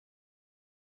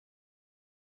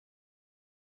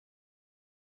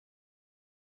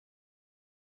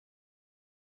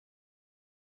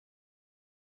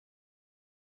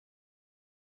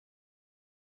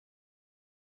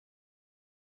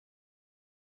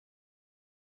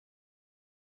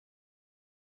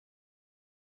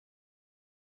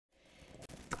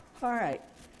All right.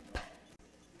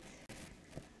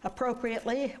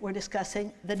 Appropriately, we're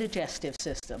discussing the digestive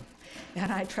system.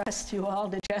 And I trust you all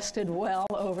digested well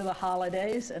over the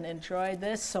holidays and enjoyed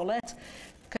this. So let's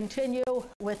continue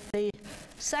with the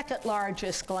second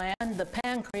largest gland, the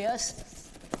pancreas.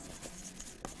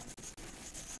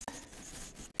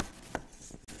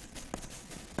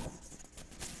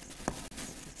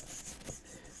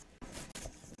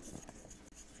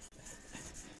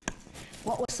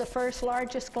 What was the first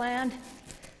largest gland?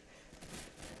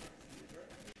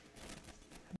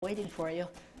 I'm waiting for you.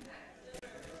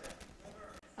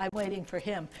 I'm waiting for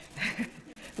him.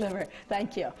 Liver.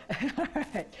 Thank you. All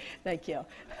right. Thank you.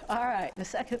 All right. The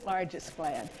second largest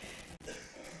gland.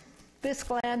 This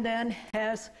gland then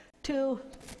has two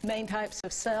main types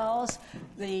of cells,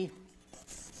 the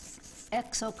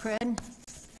exocrine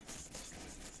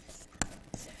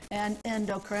and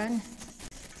endocrine.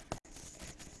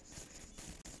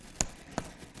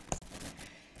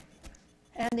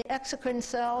 And the exocrine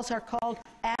cells are called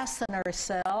acinar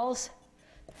cells.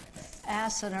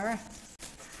 Acinar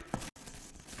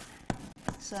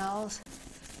cells.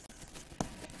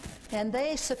 And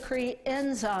they secrete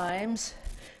enzymes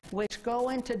which go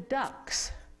into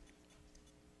ducts.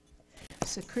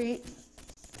 Secrete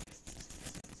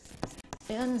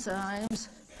enzymes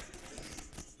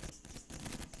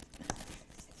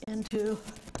into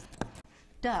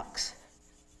ducts.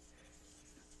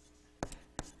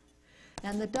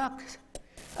 And the ducts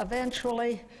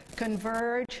eventually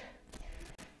converge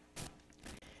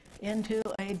into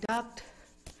a duct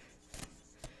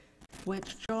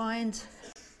which joins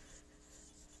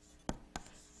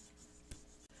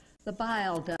the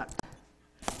bile duct.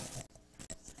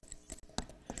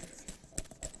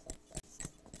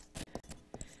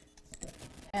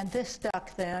 And this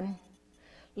duct then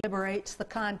liberates the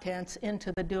contents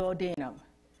into the duodenum.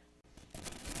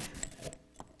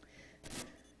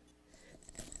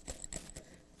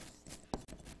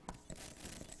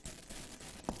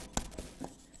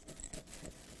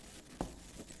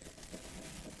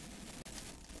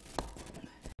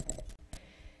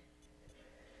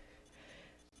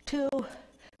 Two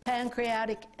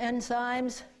pancreatic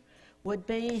enzymes would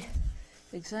be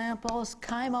examples: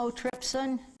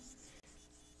 chymotrypsin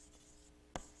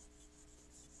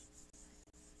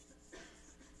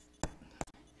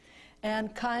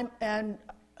and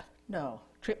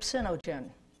trypsinogen.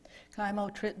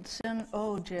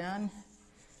 Chymotrypsinogen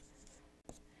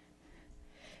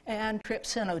and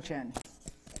trypsinogen.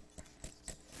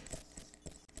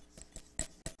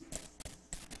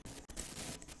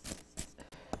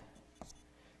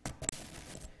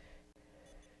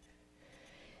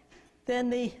 Then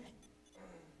the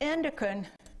endocrine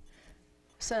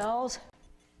cells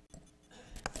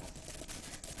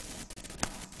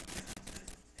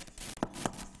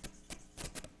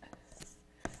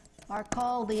are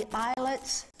called the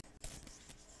islets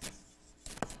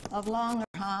of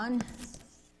Langerhans.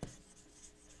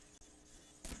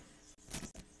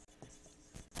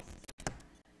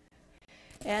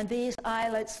 And these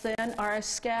islets then are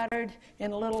scattered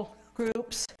in little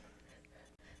groups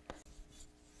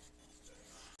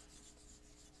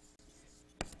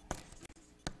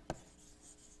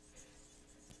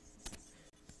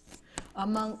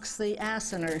amongst the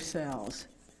acinar cells.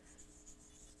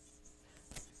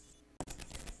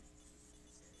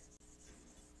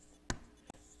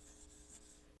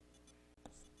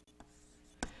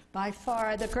 By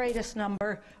far, the greatest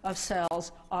number of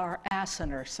cells are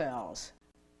acinar cells.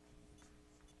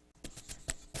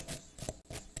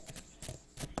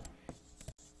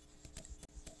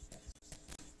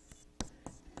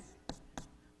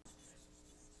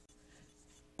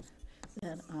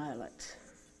 Then islets.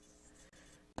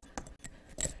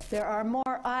 There are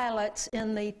more islets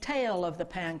in the tail of the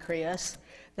pancreas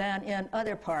than in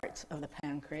other parts of the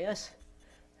pancreas.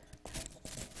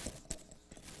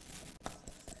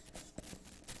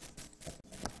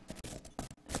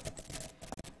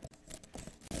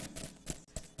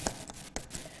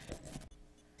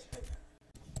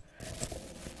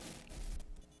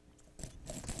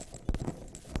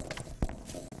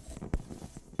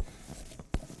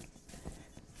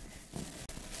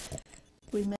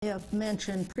 We may have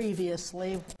mentioned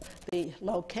previously the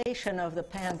location of the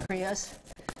pancreas,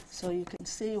 so you can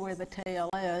see where the tail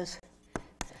is.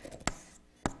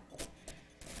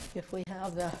 If we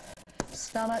have the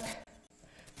stomach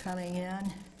coming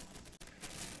in,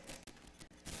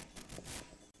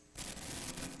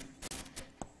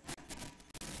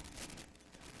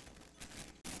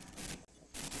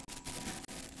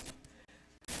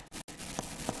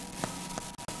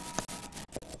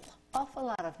 awful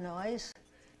lot of noise.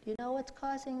 Do you know what's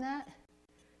causing that?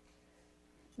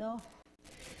 No?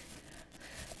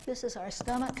 This is our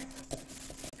stomach.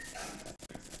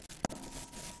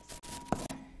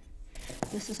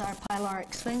 This is our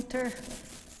pyloric sphincter.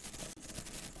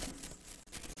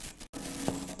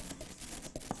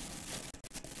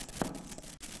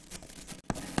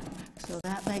 So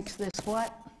that makes this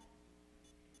what?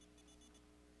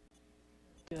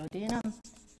 Duodenum.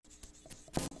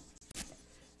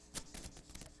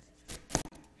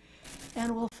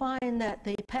 And we'll find that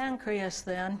the pancreas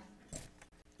then,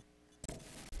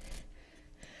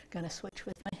 going to switch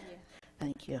with me? Yeah.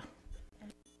 Thank you.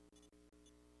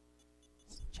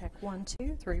 Check 1,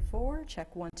 2, 3, 4.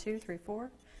 Check 1, 2, 3,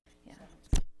 4. Yeah.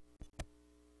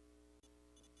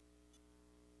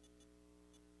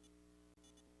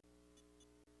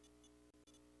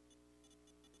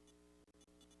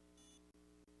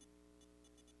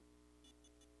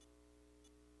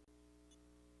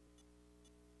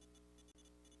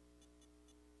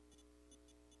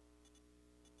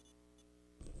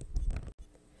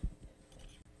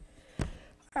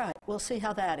 All right, we'll see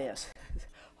how that is.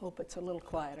 Hope it's a little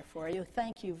quieter for you.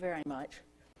 Thank you very much.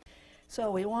 So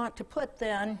we want to put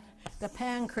then the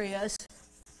pancreas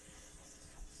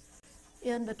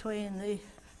in between the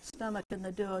stomach and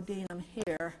the duodenum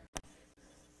here.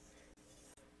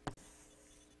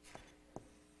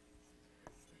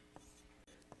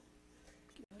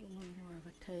 Give it a little more of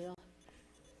a tail.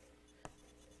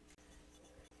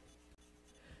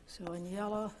 So in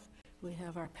yellow, we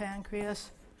have our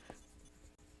pancreas,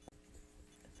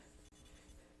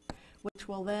 which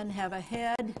will then have a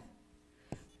head,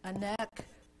 a neck,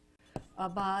 a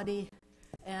body,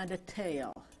 and a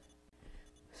tail.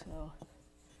 So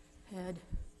head,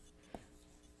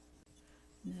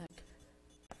 neck,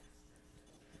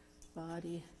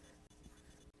 body,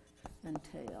 and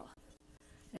tail.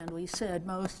 And we said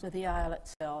most of the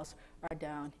islet cells are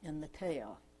down in the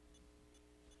tail.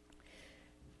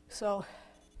 So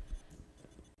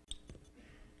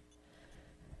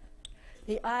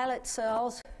the islet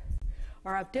cells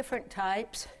are of different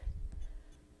types.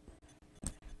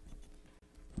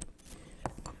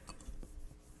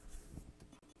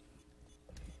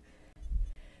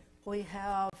 We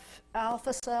have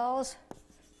alpha cells,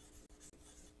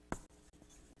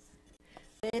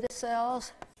 beta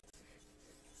cells,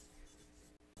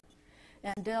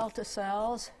 and delta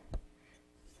cells,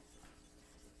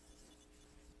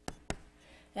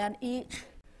 and each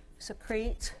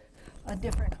secretes a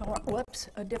different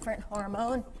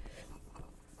hormone.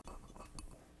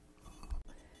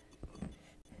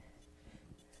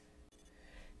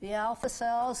 The alpha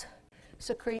cells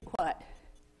secrete what?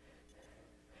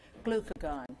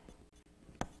 Glucagon.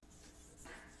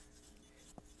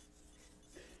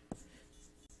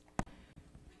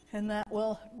 And that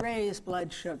will raise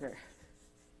blood sugar.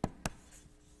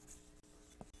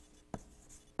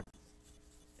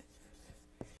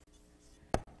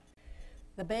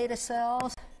 The beta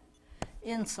cells,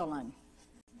 insulin,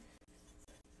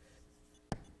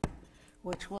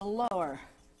 which will lower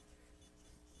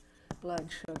blood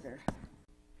sugar.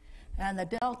 And the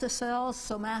delta cells,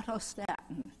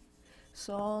 somatostatin.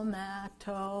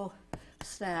 Somatostatin,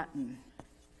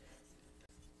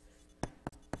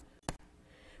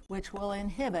 which will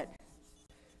inhibit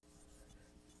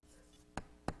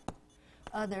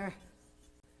other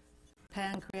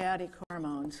pancreatic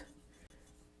hormones.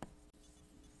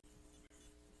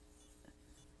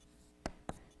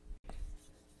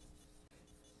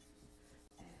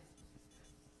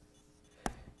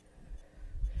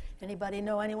 Anybody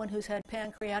know anyone who's had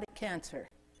pancreatic cancer?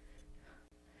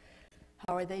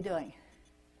 How are they doing?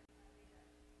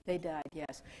 They died,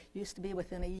 yes. Used to be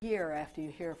within a year after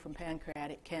you hear from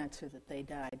pancreatic cancer that they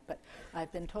died. But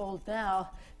I've been told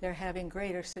now they're having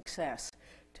greater success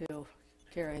to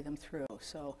carry them through.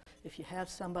 So if you have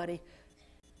somebody,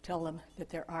 tell them that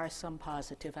there are some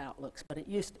positive outlooks. But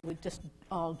we just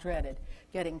all dreaded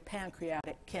getting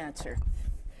pancreatic cancer.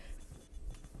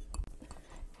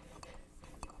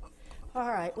 All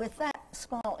right, with that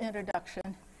small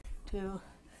introduction to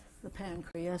the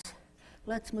pancreas,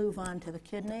 let's move on to the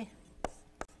kidney.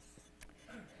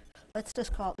 Let's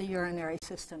just call it the urinary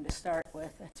system to start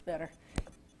with. That's better.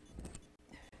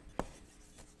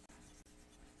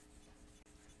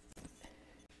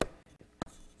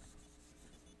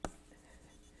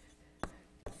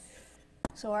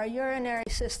 So our urinary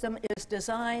system is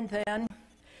designed then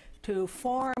to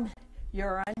form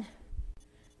urine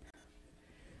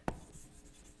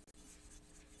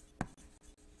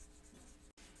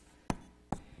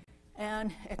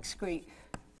and excrete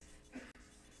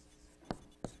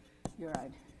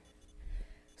urine.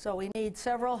 So we need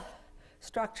several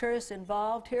structures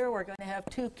involved here. We're going to have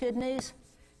two kidneys.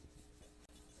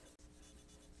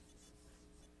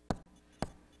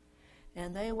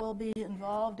 and they will be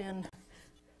involved in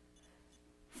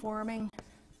forming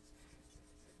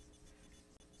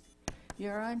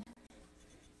urine.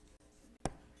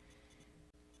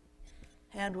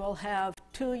 And we'll have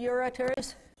two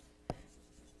ureters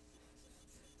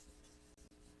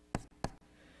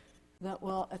that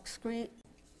will excrete,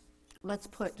 let's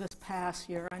put just pass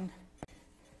urine.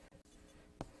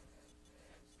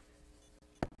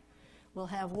 We'll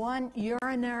have one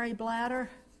urinary bladder.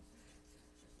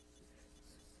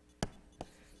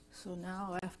 So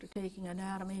now after taking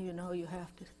anatomy, you know you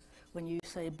have to, when you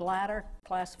say bladder,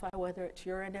 classify whether it's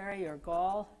urinary or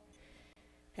gall.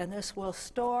 And this will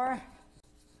store,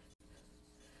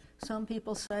 some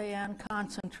people say, and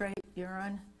concentrate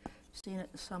urine. I've seen it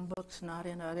in some books, not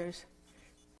in others.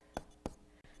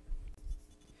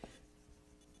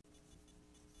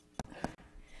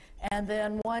 And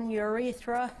then one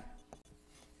urethra.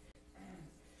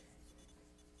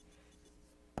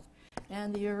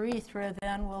 And the urethra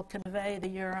then will convey the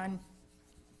urine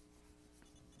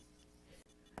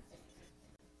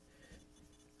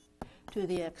to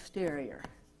the exterior.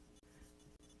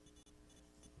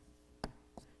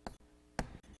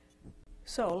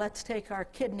 So let's take our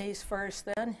kidneys first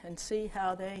then and see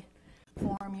how they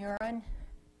form urine.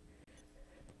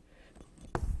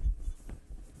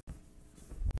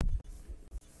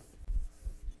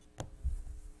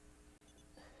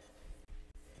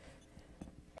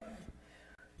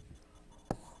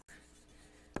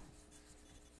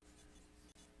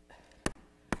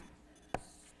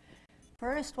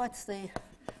 First, what's the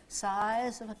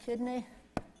size of a kidney?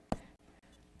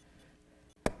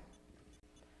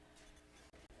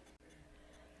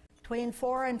 Between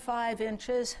 4 and 5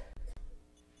 inches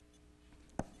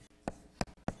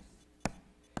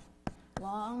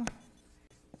long,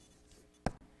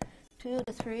 2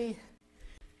 to 3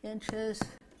 inches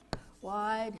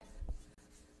wide,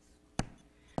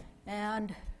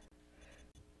 and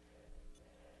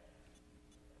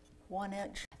 1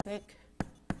 inch thick.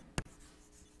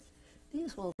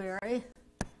 These will vary.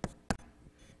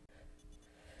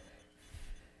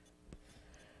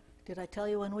 Did I tell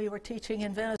you when we were teaching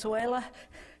in Venezuela,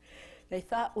 they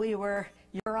thought we were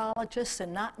urologists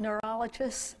and not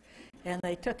neurologists, and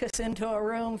they took us into a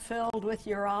room filled with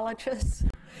urologists.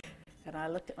 And I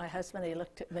looked at my husband, he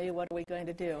looked at me, what are we going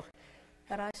to do?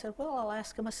 And I said, well, I'll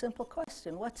ask him a simple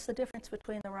question. What's the difference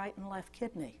between the right and left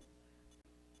kidney?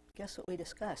 Guess what we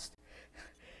discussed?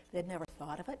 They'd never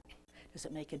thought of it. Does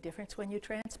it make a difference when you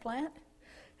transplant?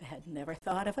 I had never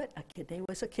thought of it. A kidney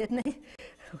was a kidney.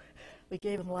 We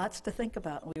gave them lots to think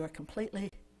about, and we were completely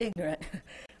ignorant,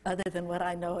 other than what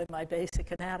I know in my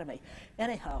basic anatomy.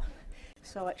 Anyhow,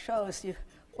 so it shows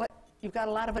you've got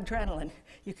a lot of adrenaline.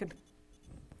 You can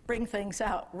bring things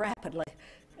out rapidly,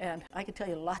 and I could tell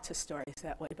you lots of stories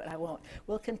that way, but I won't.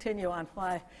 We'll continue on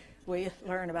why we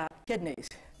learn about kidneys.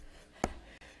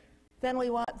 Then we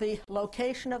want the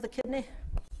location of the kidney.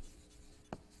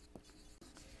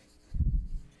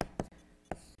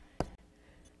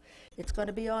 It's going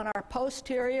to be on our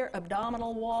posterior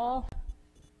abdominal wall.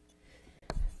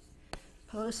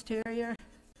 Posterior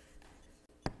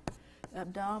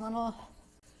abdominal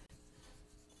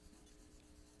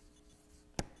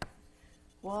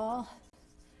wall.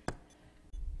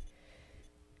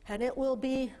 And it will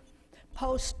be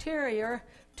posterior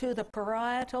to the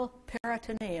parietal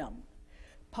peritoneum.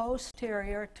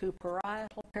 Posterior to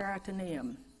parietal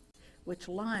peritoneum, which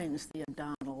lines the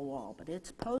abdominal wall, but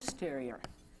it's posterior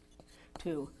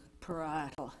to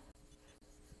parietal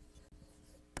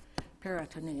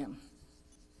peritoneum.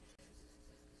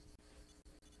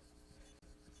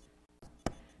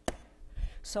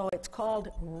 So it's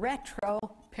called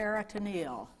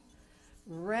retroperitoneal.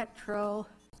 Retroperitoneal.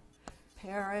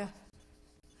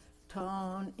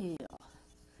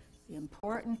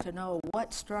 Important to know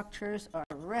what structures are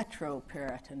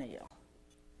retroperitoneal.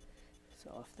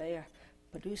 So if they are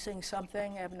producing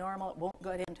something abnormal, it won't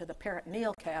go into the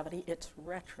peritoneal cavity, it's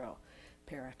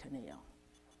retroperitoneal.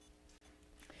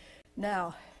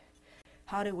 Now,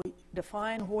 how do we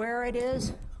define where it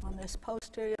is on this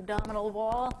posterior abdominal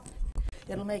wall?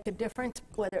 It'll make a difference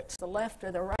whether it's the left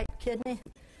or the right kidney.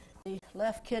 The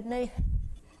left kidney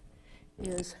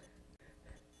is,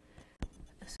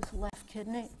 this is left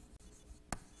kidney.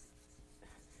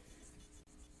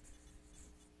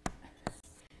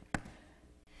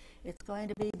 It's going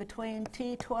to be between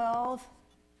T12,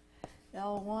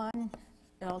 L1,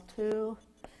 L2,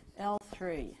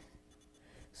 L3.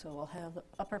 So we'll have the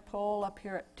upper pole up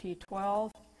here at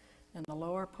T12 and the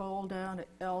lower pole down at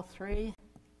L3.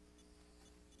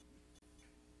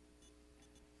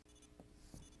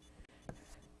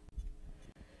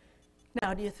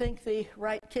 Now, do you think the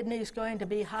right kidney is going to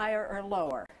be higher or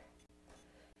lower?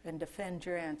 And defend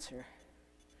your answer.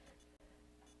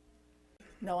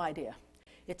 No idea.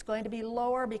 It's going to be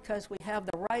lower because we have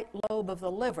the right lobe of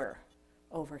the liver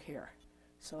over here.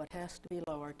 So it has to be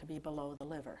lower to be below the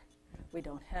liver. We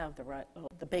don't have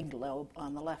the big lobe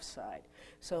on the left side.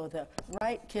 So the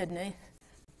right kidney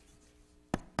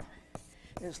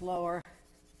is lower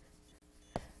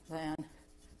than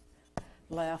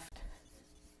left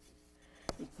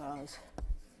because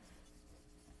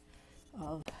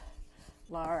of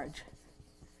large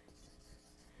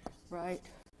right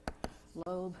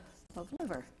lobe of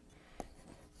liver.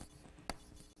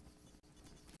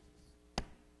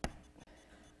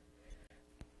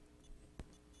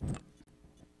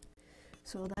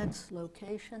 So that's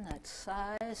location, that's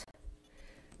size.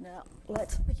 Now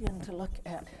let's begin to look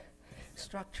at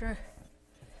structure.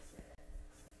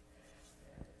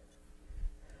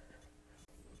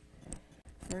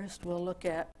 First we'll look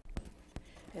at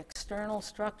external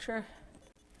structure.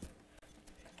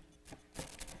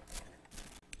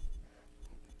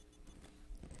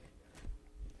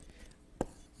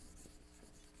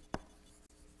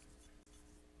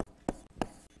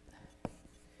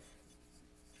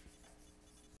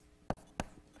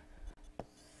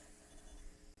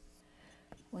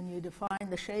 When you define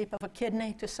the shape of a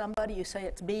kidney to somebody, you say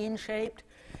it's bean-shaped.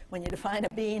 When you define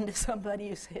a bean to somebody,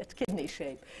 you say it's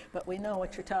kidney-shaped. But we know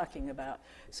what you're talking about.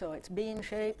 So it's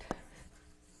bean-shaped.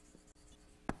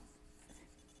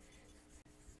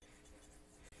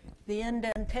 The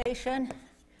indentation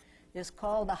is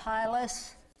called the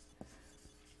hilus.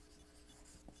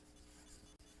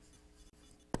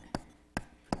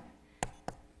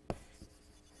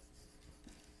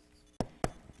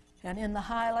 And in the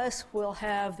hilus, we'll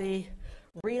have the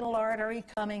renal artery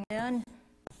coming in.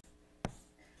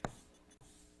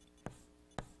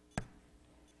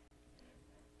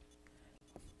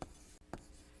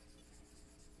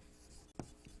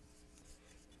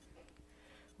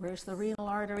 Where's the renal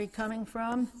artery coming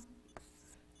from?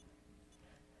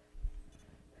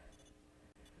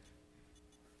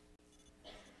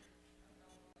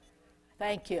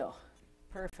 Thank you.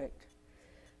 Perfect.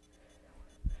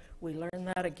 We learned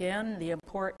that again, the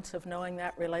importance of knowing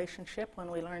that relationship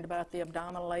when we learned about the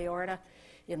abdominal aorta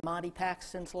in Monty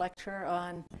Paxton's lecture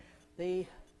on the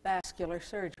vascular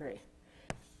surgery.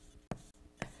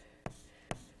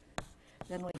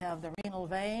 Then we have the renal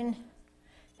vein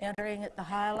entering at the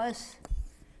hilus.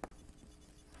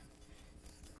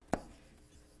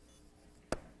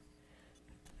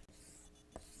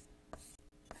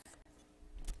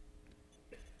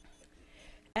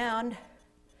 And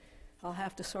I'll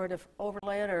have to sort of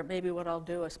overlay it, or maybe what I'll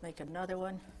do is make another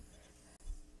one.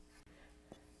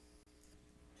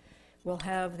 We'll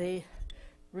have the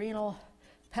renal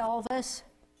pelvis.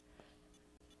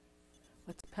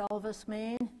 What's pelvis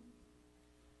mean?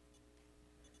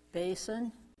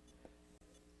 Basin.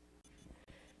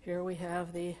 Here we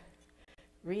have the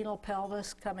renal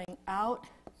pelvis coming out.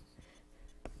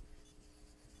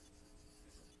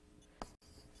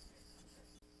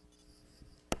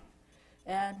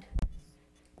 And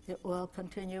it will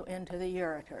continue into the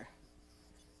ureter.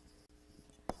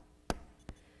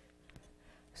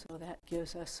 So that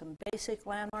gives us some basic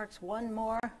landmarks. One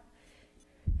more.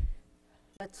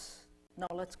 Let's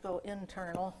go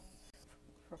internal.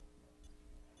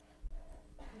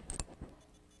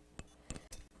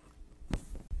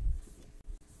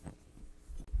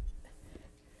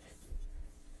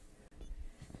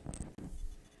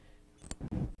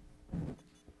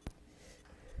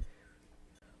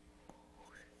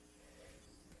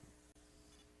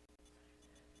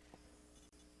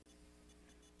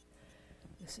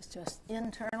 This is just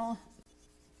internal.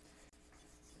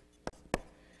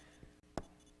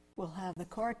 We'll have the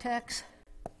cortex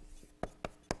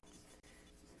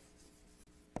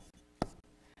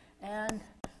and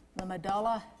the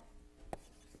medulla.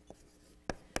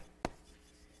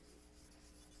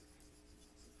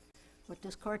 What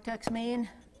does cortex mean?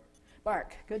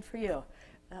 Bark. Good for you.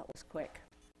 That was quick.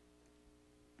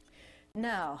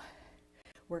 Now,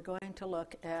 we're going to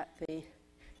look at the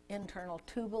internal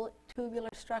tubular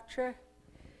structure.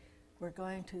 We're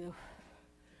going to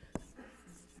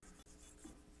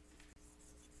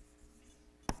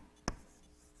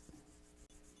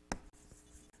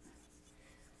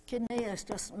kidney is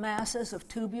just masses of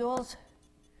tubules.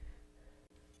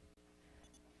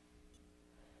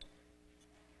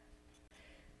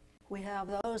 We have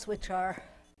those which are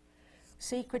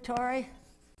secretory.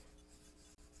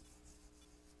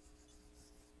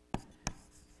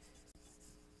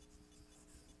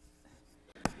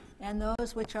 And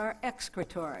those which are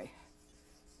excretory.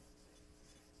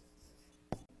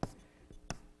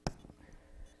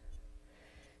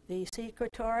 The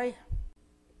secretory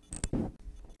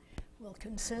will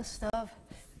consist of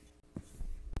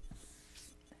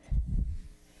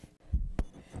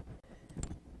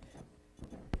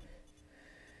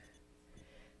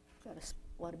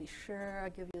want to be sure I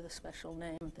give you the special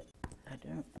name that I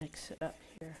don't mix it up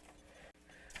here.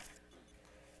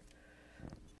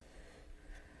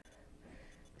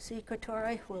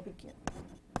 Secretory will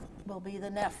be the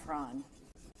nephron.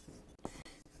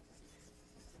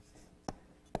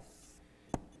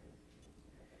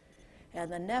 And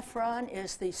the nephron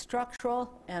is the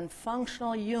structural and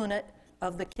functional unit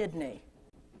of the kidney.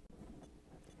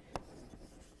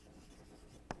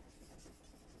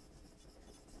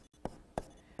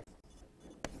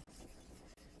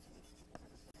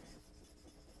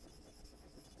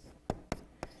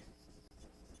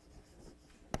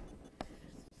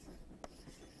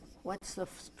 What's the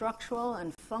structural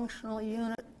and functional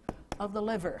unit of the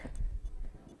liver?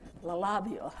 The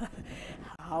lobule.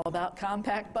 How about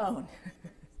compact bone?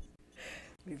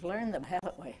 We've learned them,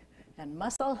 haven't we? And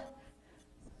muscle?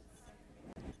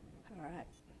 All right.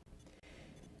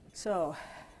 So,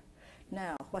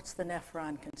 now, what's the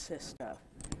nephron consist of?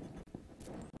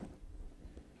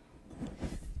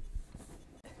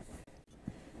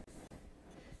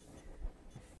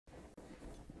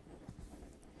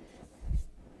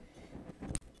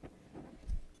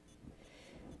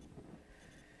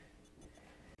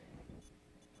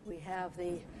 We have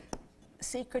the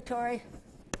secretory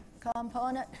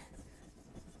component,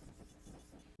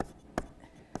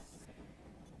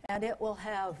 and it will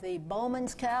have the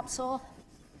Bowman's capsule,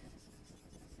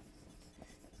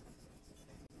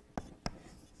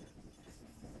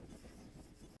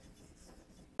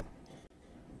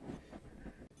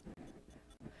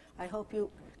 I hope you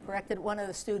corrected. One of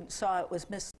the students saw it was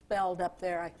misspelled up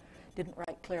there. I didn't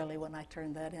write clearly when I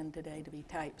turned that in today to be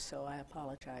typed, so I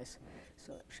apologize.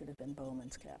 So it should have been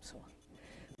Bowman's capsule.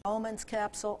 Bowman's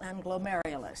capsule and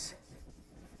glomerulus.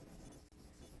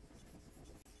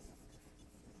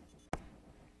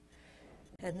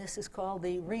 And this is called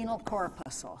the renal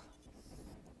corpuscle.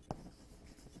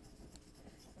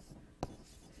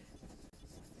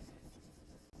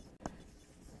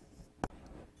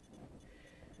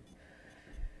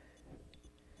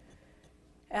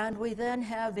 And we then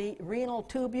have the renal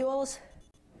tubules.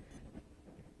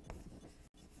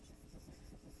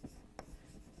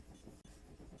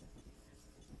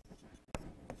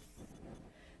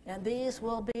 And these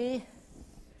will be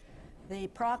the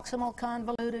proximal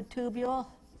convoluted tubule,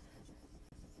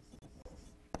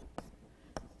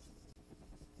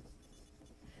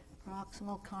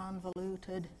 proximal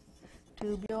convoluted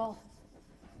tubule,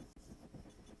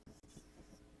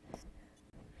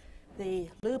 the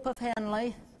loop of Henle,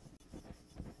 have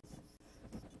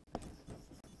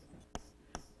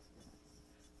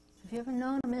you ever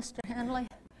known a Mr. Henle?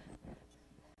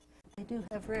 They do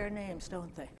have rare names,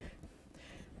 don't they?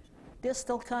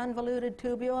 Distal convoluted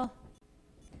tubule,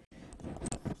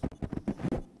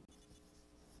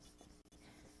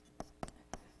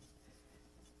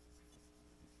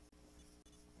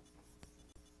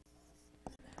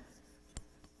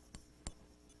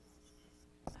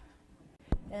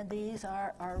 and these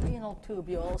are our renal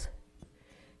tubules,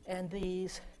 and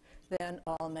these then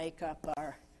all make up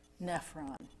our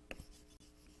nephron,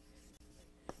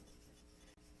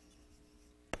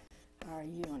 our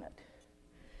unit.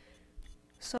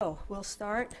 So we'll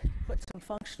start, put some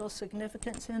functional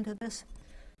significance into this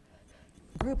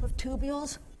group of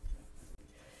tubules.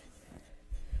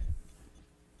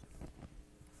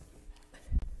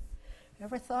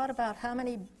 Ever thought about how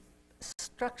many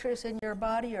structures in your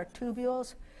body are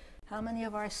tubules? How many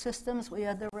of our systems? We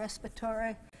had the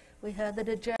respiratory, we had the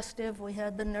digestive, we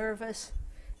had the nervous.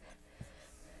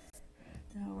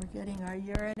 Now we're getting our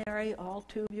urinary, all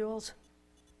tubules.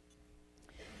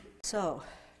 So,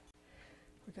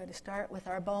 we're going to start with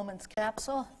our Bowman's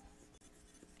capsule.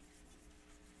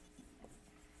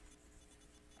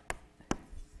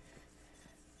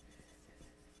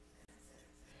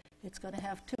 It's going to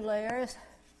have two layers.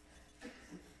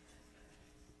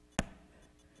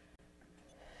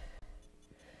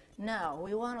 Now,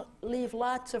 we want to leave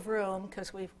lots of room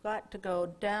because we've got to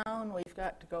go down, we've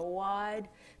got to go wide,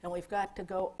 and we've got to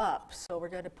go up. So we're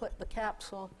going to put the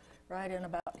capsule right in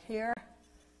about here.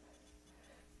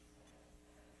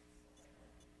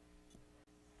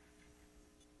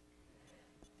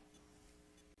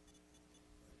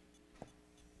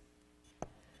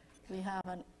 We have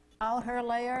an outer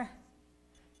layer,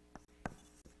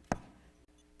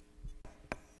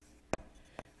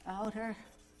 outer.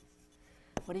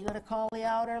 What are you going to call the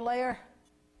outer layer?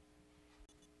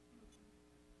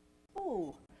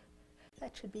 Ooh,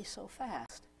 that should be so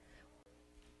fast.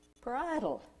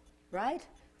 parietal, right?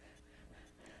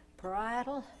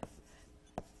 Parietal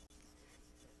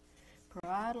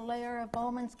layer of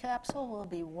Bowman's capsule will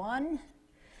be 1,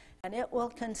 and it will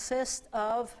consist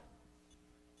of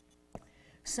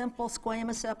simple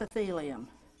squamous epithelium.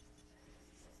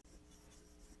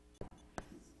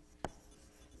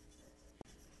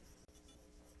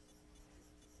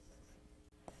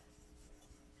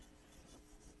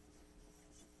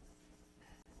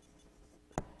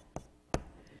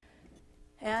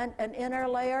 And an inner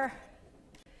layer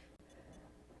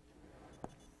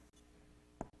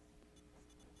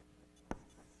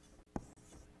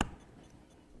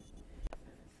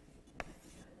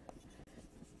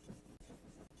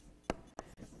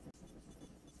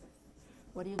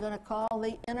what are you going to call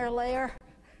the inner layer?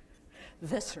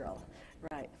 Visceral,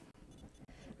 right.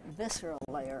 Visceral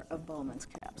layer of Bowman's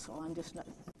capsule. I'm just not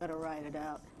going to write it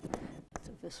out. It's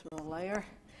a visceral layer.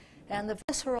 And the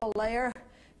visceral layer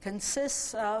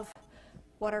consists of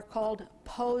what are called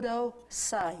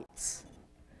podocytes.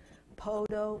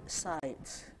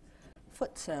 Podocytes,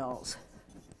 foot cells.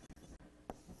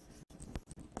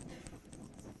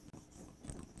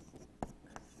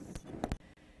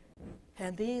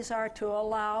 And these are to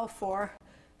allow for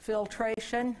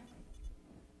filtration.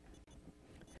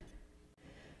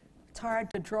 It's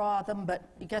hard to draw them, but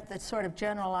you get the sort of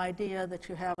general idea that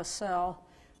you have a cell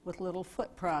with little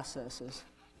foot processes.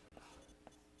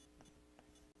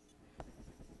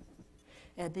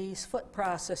 And these foot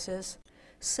processes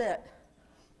sit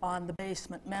on the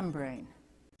basement membrane.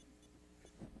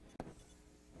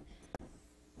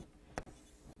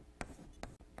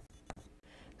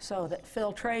 So that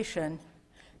filtration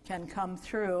can come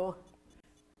through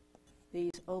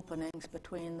these openings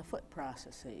between the foot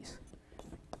processes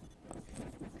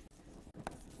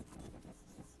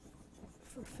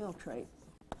for filtrate.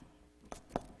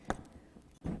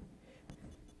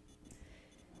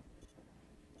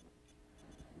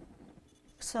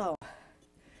 So,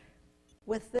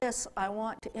 with this, I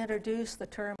want to introduce the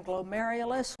term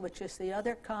glomerulus, which is the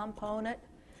other component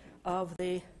of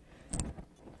the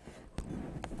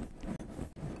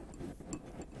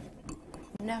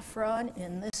nephron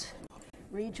in this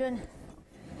region.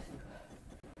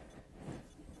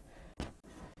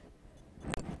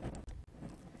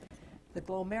 The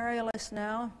glomerulus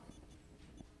now,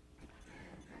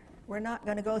 we're not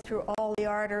going to go through all the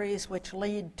arteries which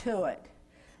lead to it,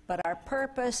 but our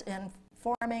purpose in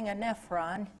forming a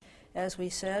nephron, as we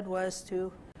said, was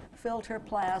to filter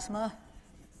plasma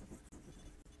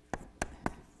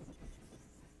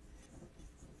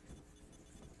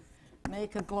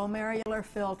make a glomerular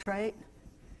filtrate,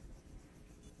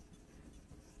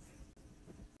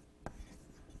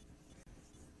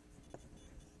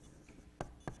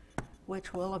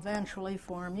 which will eventually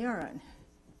form urine.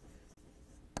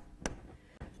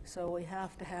 So we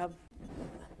have to have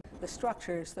the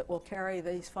structures that will carry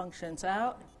these functions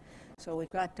out. So we've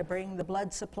got to bring the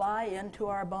blood supply into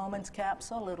our Bowman's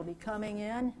capsule. It'll be coming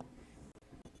in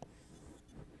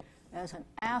as an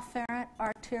afferent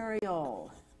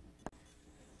arteriole.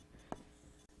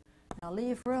 Now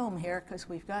leave room here because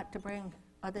we've got to bring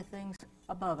other things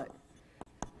above it.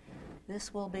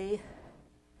 This will be,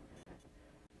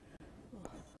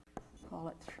 we'll call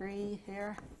it 3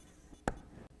 here.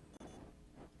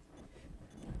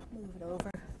 Move it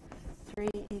over. 3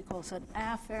 equals an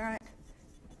afferent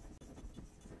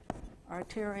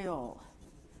arteriole.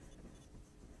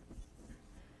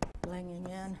 Bringing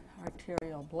in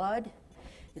arterial blood.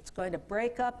 It's going to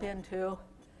break up into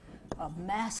a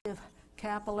massive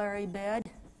capillary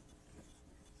bed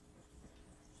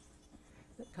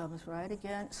that comes right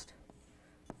against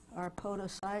our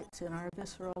podocytes in our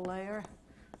visceral layer.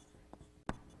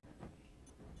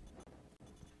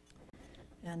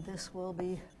 And this will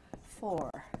be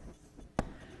 4.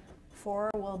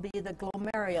 4 will be the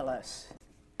glomerulus.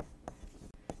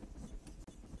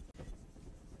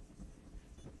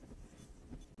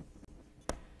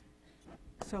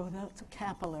 So that's a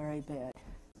capillary bed.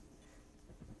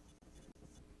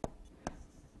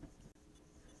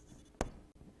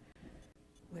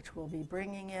 Which will be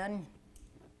bringing in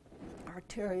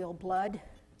arterial blood.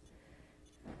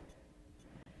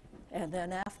 And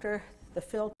then after the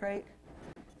filtrate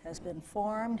has been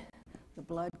formed, the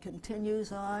blood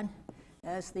continues on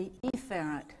as the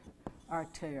efferent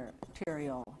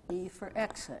arteriole, E for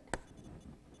exit.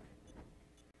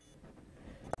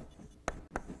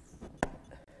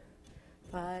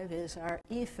 Five is our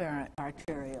efferent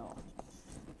arteriole.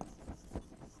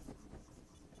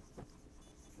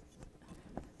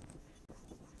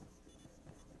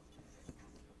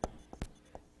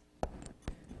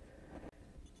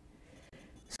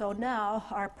 So now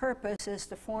our purpose is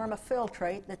to form a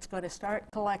filtrate that's going to start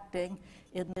collecting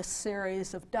in this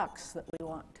series of ducts that we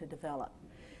want to develop.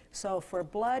 So for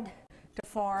blood to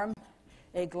form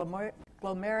a glomerular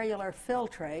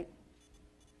filtrate,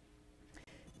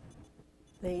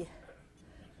 the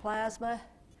plasma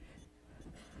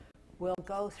will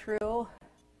go through,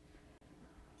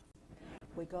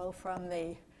 we go from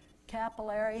the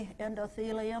capillary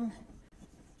endothelium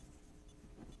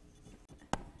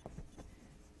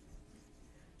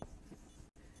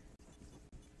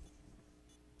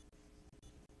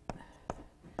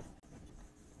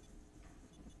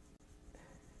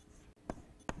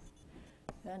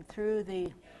and through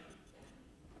the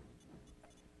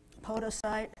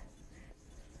podocyte,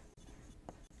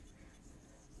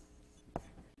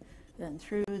 then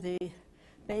through the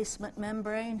basement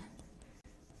membrane,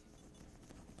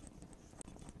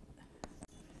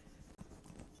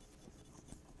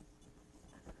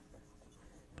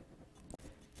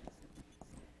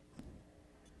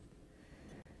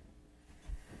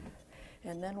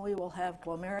 and then we will have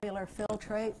glomerular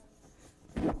filtrate.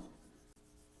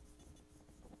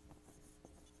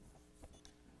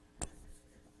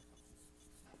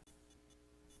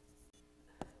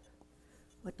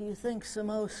 What do you think's the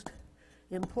most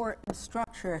important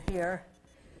structure here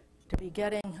to be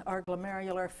getting our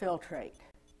glomerular filtrate?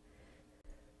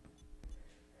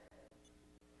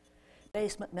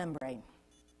 Basement membrane.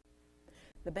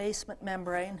 The basement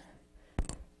membrane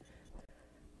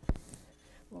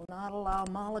will not allow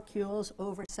molecules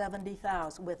over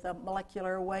 70,000 with a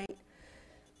molecular weight.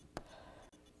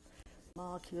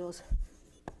 Molecules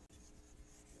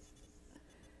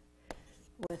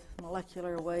with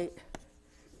molecular weight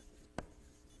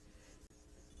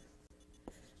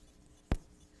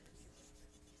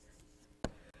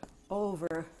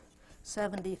over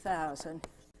 70,000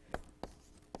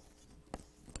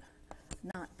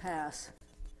 not pass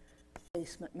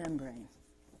basement membrane.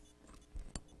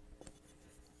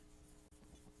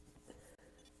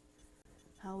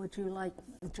 How would you like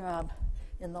the job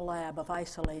in the lab of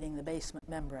isolating the basement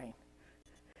membrane?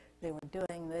 They were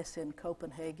doing this in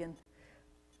Copenhagen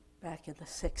back in the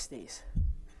 60s.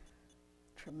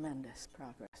 Tremendous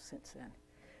progress since then.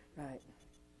 Right.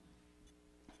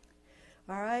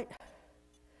 All right.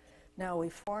 Now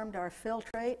we've formed our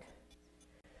filtrate.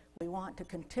 We want to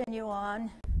continue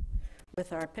on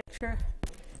with our picture.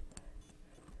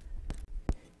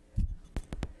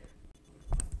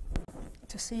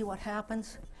 To see what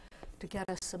happens to get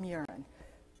us some urine.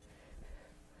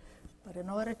 But in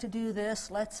order to do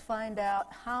this, let's find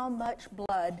out how much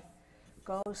blood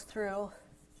goes through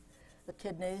the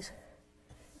kidneys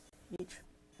each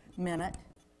minute.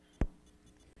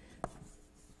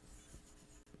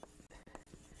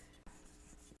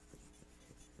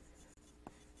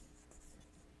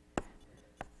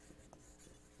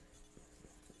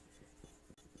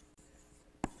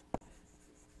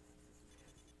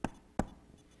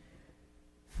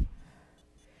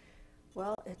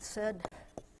 Well, it said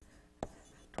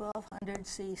 1,200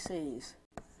 cc's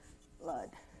blood.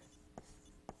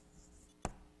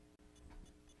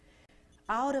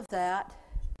 Out of that,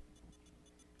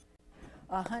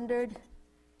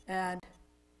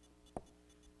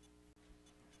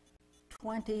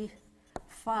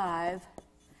 125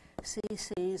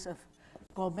 cc's of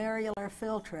glomerular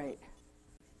filtrate.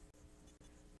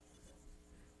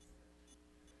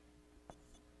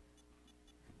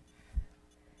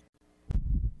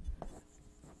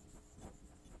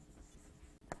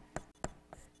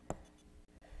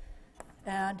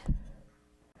 And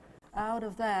out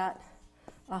of that,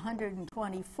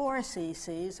 124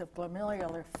 cc's of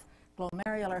glomerular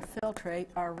filtrate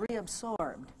are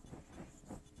reabsorbed.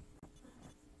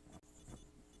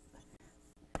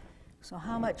 So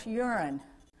how much urine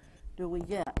do we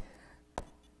get?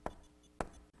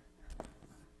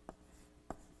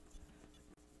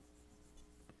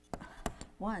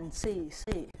 One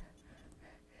cc.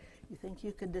 You think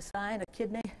you could design a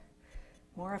kidney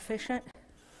more efficient?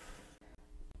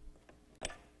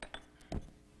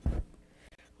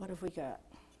 What have we got?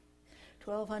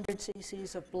 1,200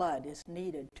 cc's of blood is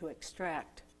needed to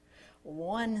extract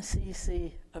 1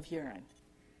 cc of urine.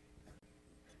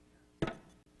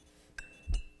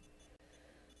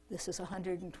 This is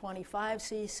 125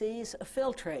 cc's of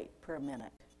filtrate per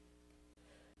minute.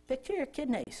 Picture your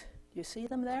kidneys. Do you see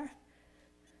them there?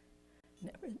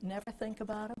 Never think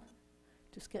about them.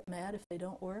 Just get mad if they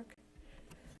don't work.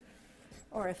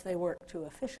 Or if they work too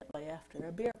efficiently after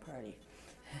a beer party.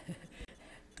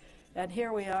 And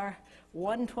here we are,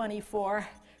 124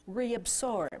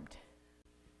 reabsorbed.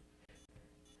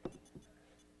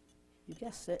 You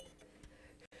guessed it.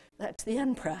 That's the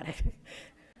end product.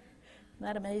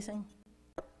 that amazing?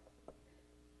 Yeah,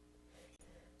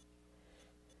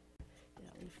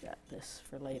 we've got this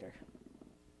for later.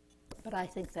 But I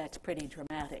think that's pretty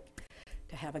dramatic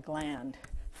to have a gland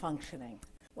functioning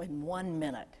in 1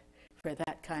 minute for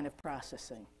that kind of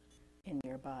processing in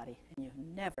your body, and you've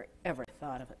never, ever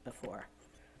thought of it before.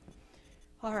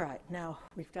 All right, now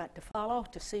we've got to follow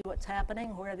to see what's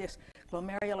happening, where this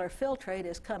glomerular filtrate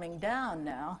is coming down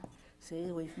now.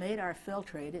 See, we've made our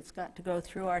filtrate. It's got to go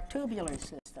through our tubular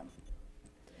system.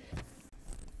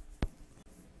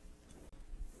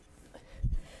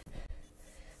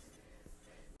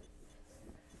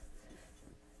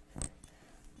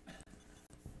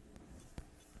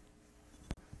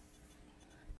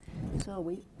 So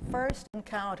we first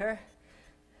encounter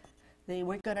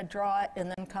we're going to draw it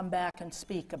and then come back and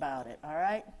speak about it, all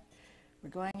right? We're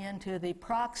going into the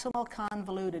proximal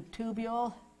convoluted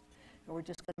tubule. And we're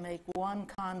just going to make one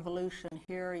convolution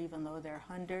here, even though there are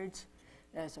hundreds,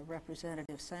 as a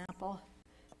representative sample.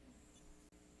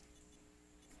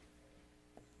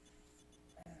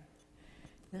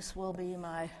 This will be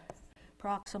my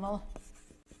proximal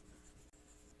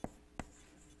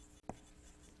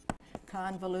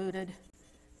convoluted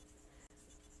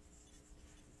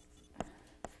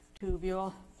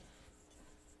tubule.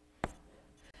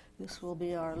 This will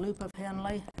be our loop of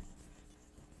Henle.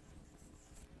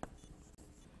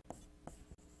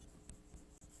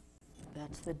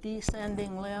 That's the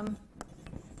descending limb.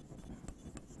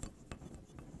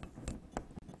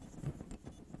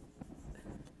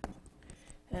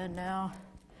 And now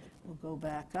we'll go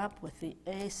back up with the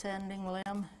ascending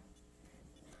limb.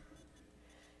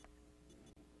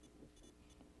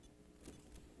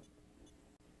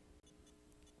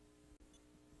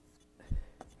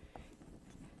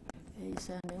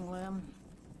 Ascending limb.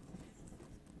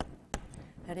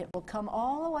 And it will come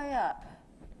all the way up.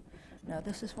 Now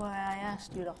this is why I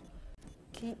asked you to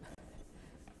keep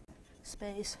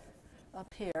space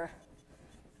up here.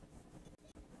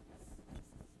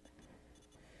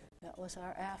 That was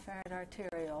our afferent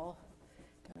arteriole.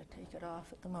 Going to take it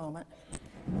off at the moment.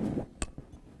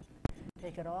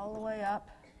 Take it all the way up.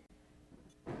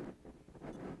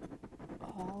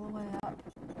 All the way up.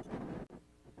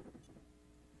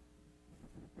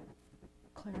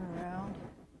 Clear around.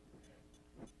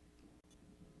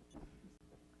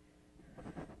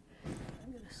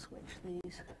 I'm going to switch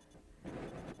these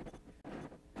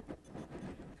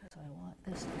because I want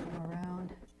this to come around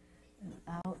and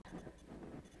out,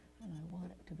 and I want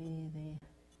it to be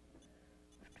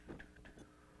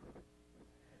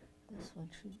this one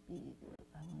should be,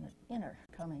 I want an inner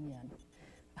coming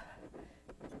in,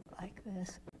 like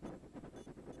this.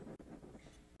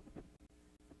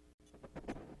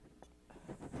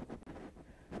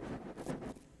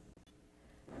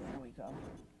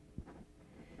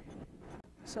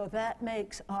 So that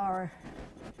makes our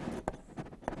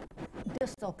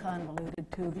distal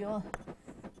convoluted tubule.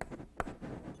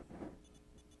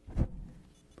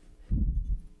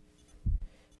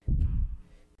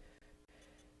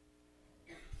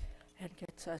 And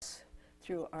gets us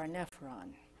through our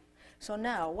nephron. So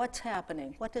now, what's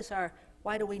happening?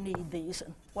 Why do we need these?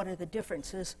 And what are the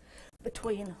differences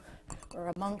between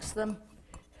or amongst them?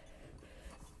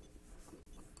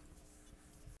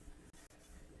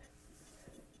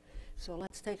 So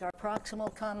let's take our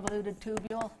proximal convoluted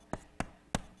tubule.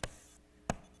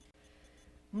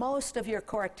 Most of your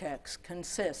cortex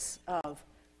consists of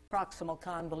proximal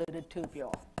convoluted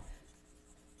tubule.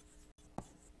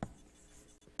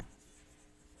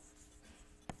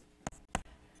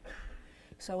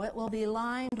 So it will be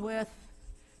lined with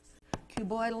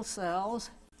cuboidal cells.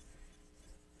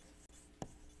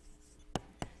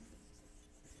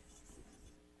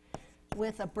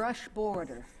 With a brush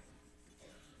border.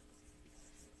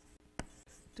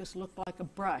 Just looked like a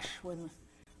brush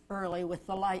early with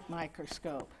the light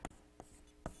microscope.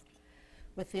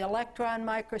 With the electron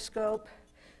microscope,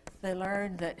 they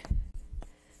learned that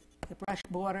the brush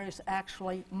border is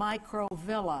actually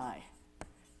microvilli.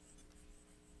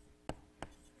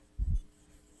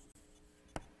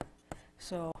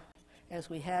 So, as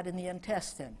we had in the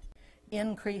intestine,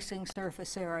 increasing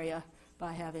surface area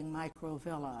by having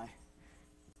microvilli.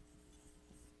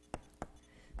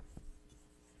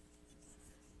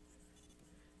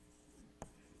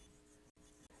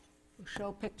 We'll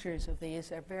show pictures of these.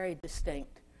 They're very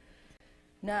distinct.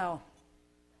 Now,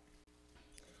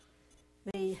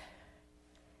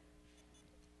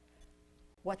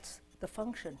 what's the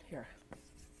function here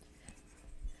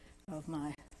of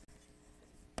my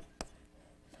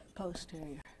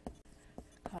posterior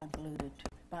convoluted?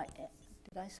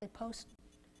 Did I say proximal?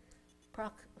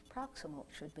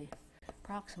 It should be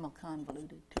proximal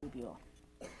convoluted tubule.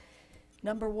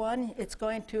 Number one, it's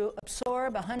going to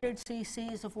absorb 100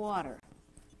 cc's of water.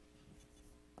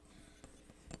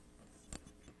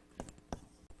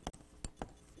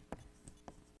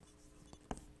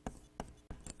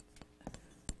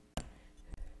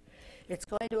 It's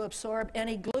going to absorb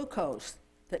any glucose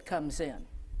that comes in.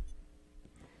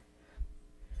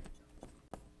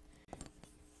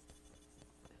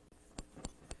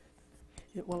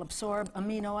 It will absorb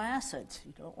amino acids.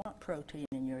 You don't want protein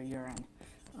in your urine.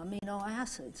 Amino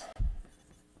acids.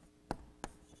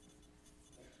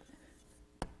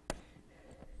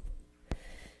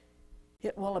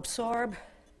 It will absorb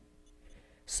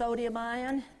sodium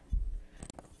ion,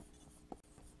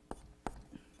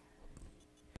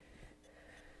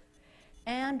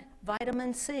 and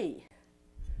vitamin C.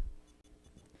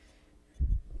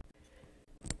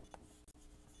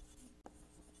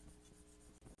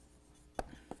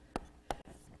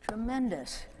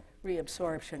 Tremendous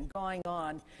reabsorption going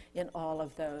on in all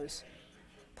of those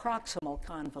proximal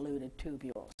convoluted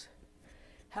tubules.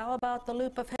 How about the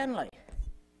loop of Henle?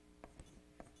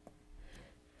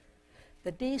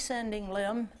 The descending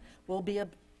limb will be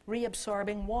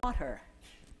reabsorbing water.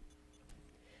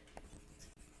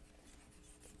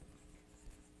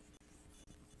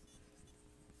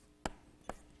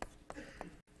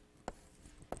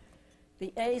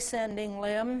 The ascending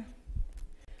limb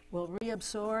will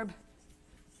reabsorb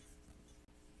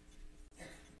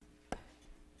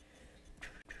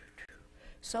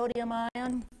sodium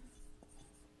ion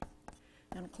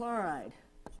and chloride.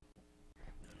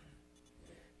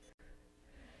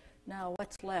 Now,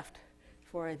 what's left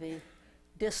for the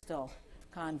distal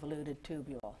convoluted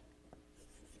tubule?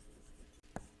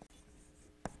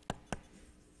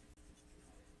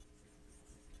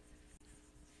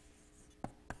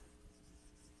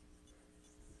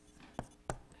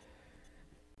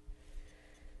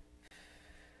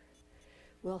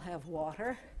 We'll have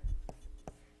water.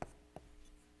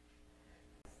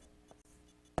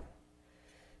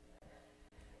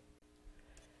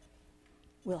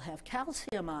 We'll have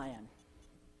calcium ion.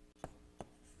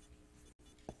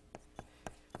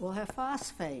 We'll have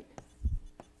phosphate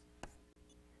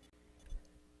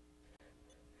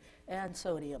and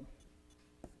sodium.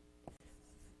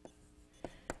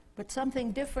 But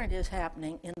something different is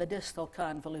happening in the distal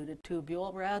convoluted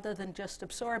tubule rather than just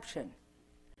absorption.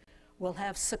 We'll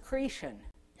have secretion.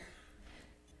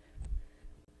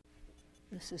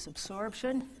 This is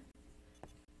absorption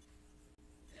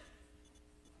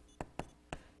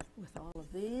with all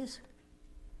of these.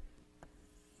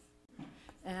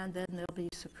 And then there'll be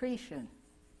secretion.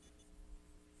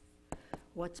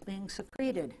 What's being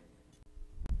secreted?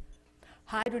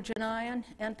 Hydrogen ion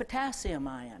and potassium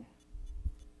ion.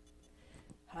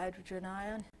 Hydrogen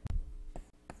ion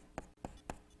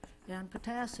and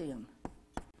potassium.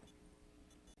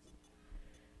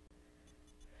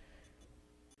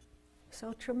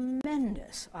 So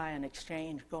tremendous ion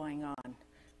exchange going on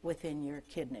within your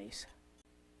kidneys.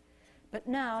 But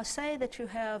now, say that you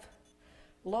have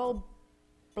low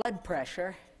blood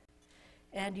pressure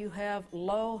and you have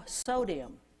low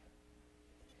sodium.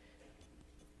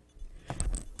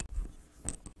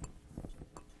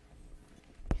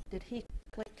 Did he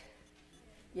click?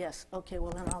 Yes. Okay,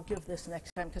 well then I'll give this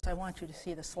next time because I want you to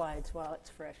see the slides while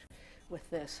it's fresh with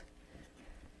this.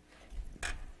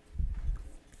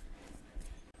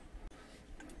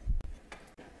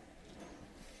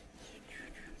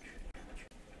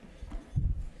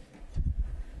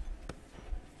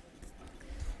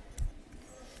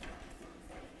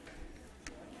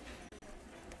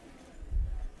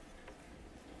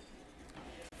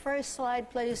 First slide,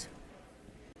 please.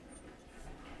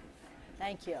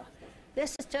 Thank you.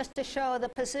 This is just to show the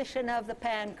position of the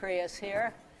pancreas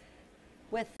here,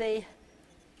 with the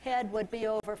head would be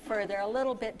over further, a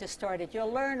little bit distorted.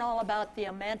 You'll learn all about the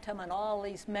omentum and all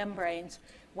these membranes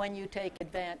when you take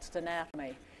advanced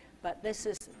anatomy. But this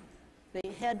is, the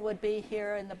head would be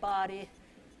here in the body,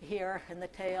 here, and the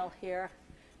tail here,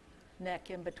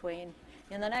 neck in between.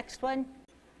 In the next one,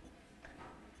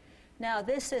 now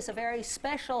this is a very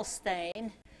special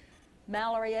stain,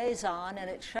 malariazon,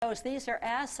 and it shows these are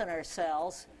acinar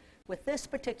cells. With this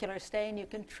particular stain, you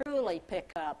can truly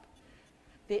pick up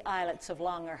the islets of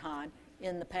Langerhans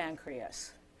in the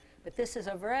pancreas. But this is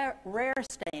a very rare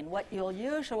stain. What you'll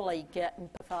usually get in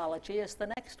pathology is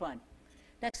the next one.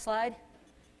 Next slide.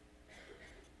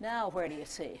 Now where do you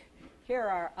see? Here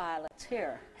are islets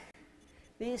here.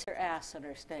 These are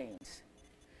acinar stains.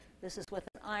 This is with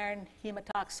an iron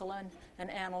hematoxylin and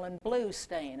aniline blue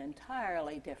stain,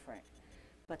 entirely different,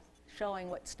 but showing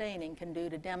what staining can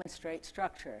do to demonstrate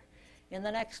structure. In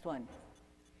the next one,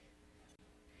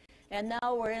 And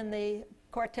now we're in the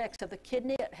cortex of the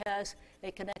kidney. It has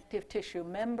a connective tissue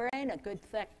membrane, a good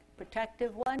thick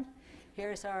protective one.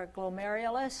 Here's our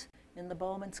glomerulus in the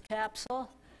Bowman's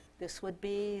capsule. This would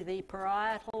be the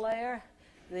parietal layer.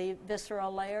 The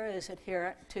visceral layer is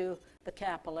adherent to the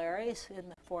capillaries in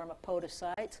the form of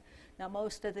podocytes. Now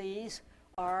most of these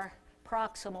are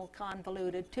proximal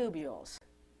convoluted tubules.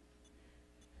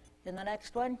 In the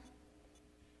next one,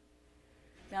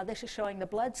 now this is showing the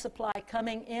blood supply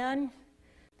coming in,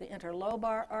 the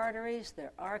interlobar arteries,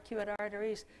 their arcuate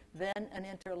arteries, then an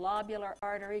interlobular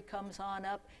artery comes on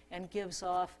up and gives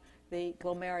off the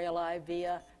glomeruli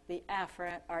via the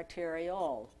afferent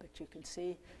arteriole. But you can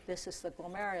see this is the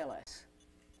glomerulus.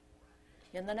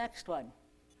 In the next one,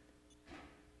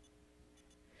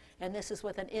 and this is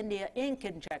with an India ink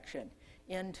injection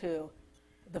into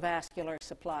the vascular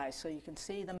supply. So you can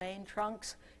see the main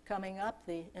trunks coming up,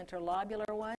 the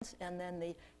interlobular ones, and then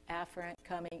the afferent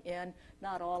coming in.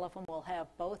 Not all of them will have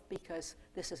both because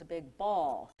this is a big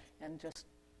ball, and just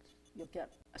you'll get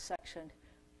a section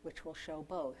which will show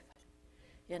both.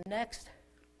 In next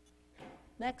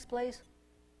please.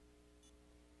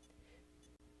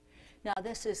 Now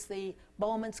this is the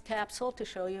Bowman's capsule to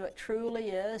show you it truly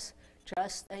is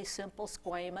just a simple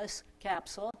squamous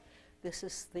capsule. This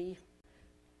is the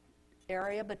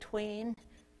area between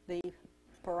the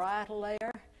parietal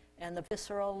layer and the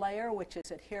visceral layer, which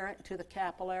is adherent to the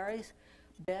capillaries,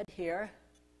 bed here.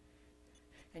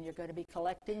 And you're going to be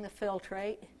collecting the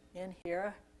filtrate in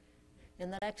here.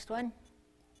 In the next one.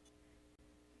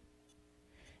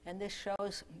 And this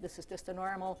shows, this is just a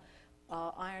normal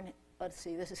iron, let's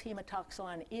see, this is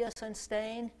hematoxylin eosin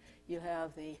stain. You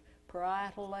have the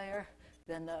parietal layer,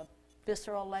 then the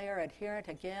visceral layer adherent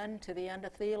again to the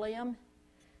endothelium.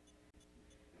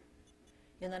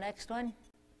 In the next one.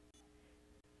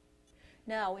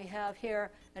 Now we have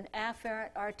here an afferent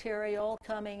arteriole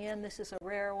coming in. This is a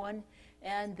rare one.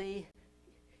 And the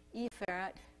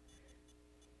efferent,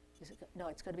 no,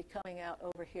 it's going to be coming out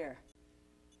over here.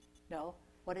 No,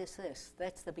 what is this?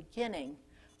 That's the beginning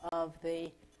of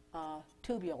the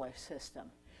tubular system.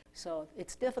 So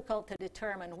it's difficult to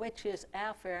determine which is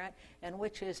afferent and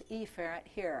which is efferent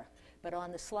here. But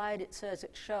on the slide it says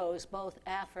it shows both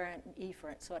afferent and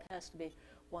efferent, so it has to be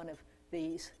one of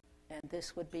these. And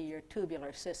this would be your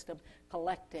tubular system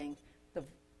collecting the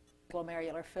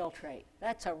glomerular filtrate.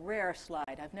 That's a rare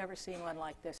slide. I've never seen one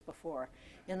like this before.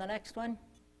 In the next one.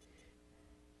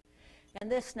 And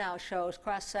this now shows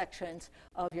cross-sections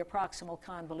of your proximal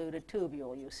convoluted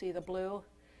tubule. You see the blue?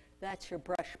 That's your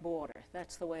brush border.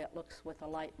 That's the way it looks with a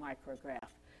light micrograph.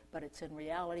 But it's in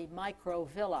reality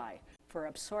microvilli. For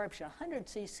absorption, 100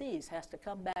 cc's has to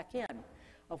come back in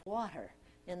of water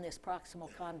in this proximal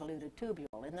convoluted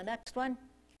tubule. In the next one,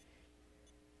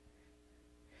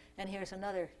 and here's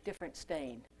another different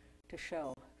stain to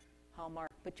show how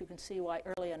marked, but you can see why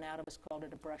early anatomists called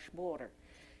it a brush border.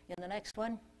 In the next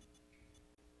one,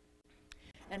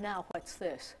 and now what's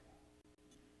this?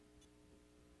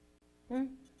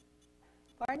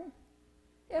 Pardon?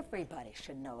 Everybody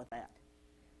should know that.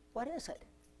 What is it?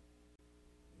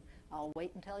 I'll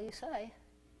wait until you say.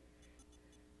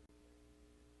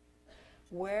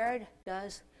 Where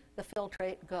does the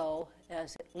filtrate go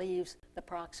as it leaves the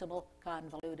proximal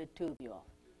convoluted tubule?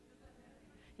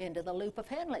 Into the loop of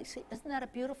Henle. See, isn't that a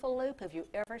beautiful loop? Have you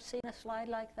ever seen a slide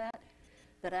like that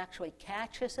that actually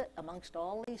catches it amongst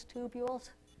all these tubules?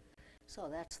 So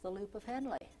that's the loop of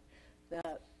Henle.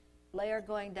 The layer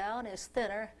going down is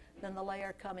thinner than the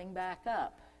layer coming back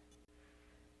up.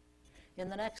 In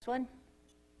the next one.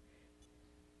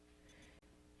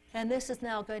 And this is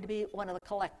now going to be one of the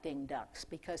collecting ducts,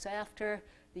 because after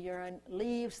the urine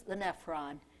leaves the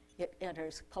nephron, it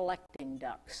enters collecting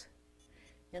ducts.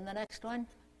 In the next one.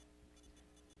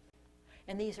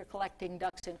 And these are collecting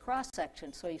ducts in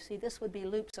cross-section. So you see this would be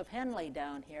loops of Henle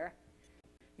down here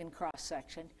in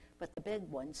cross-section, but the big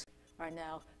ones are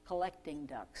now collecting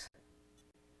ducts.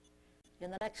 In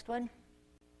the next one.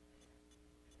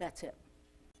 That's it.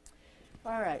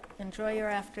 All right, enjoy your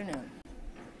afternoon.